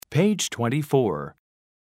Page 24.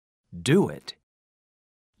 Do it.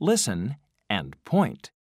 Listen and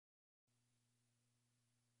point.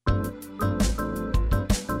 Eat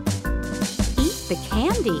the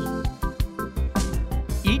candy.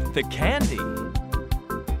 Eat the candy.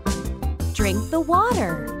 Drink the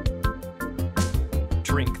water.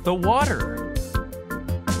 Drink the water.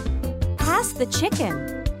 Pass the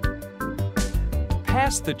chicken.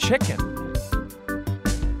 Pass the chicken.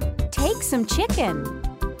 Take some chicken.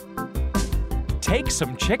 Take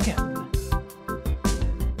some chicken.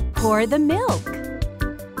 Pour the milk.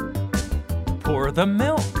 Pour the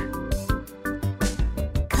milk.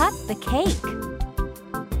 Cut the cake.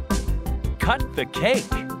 Cut the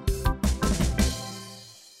cake.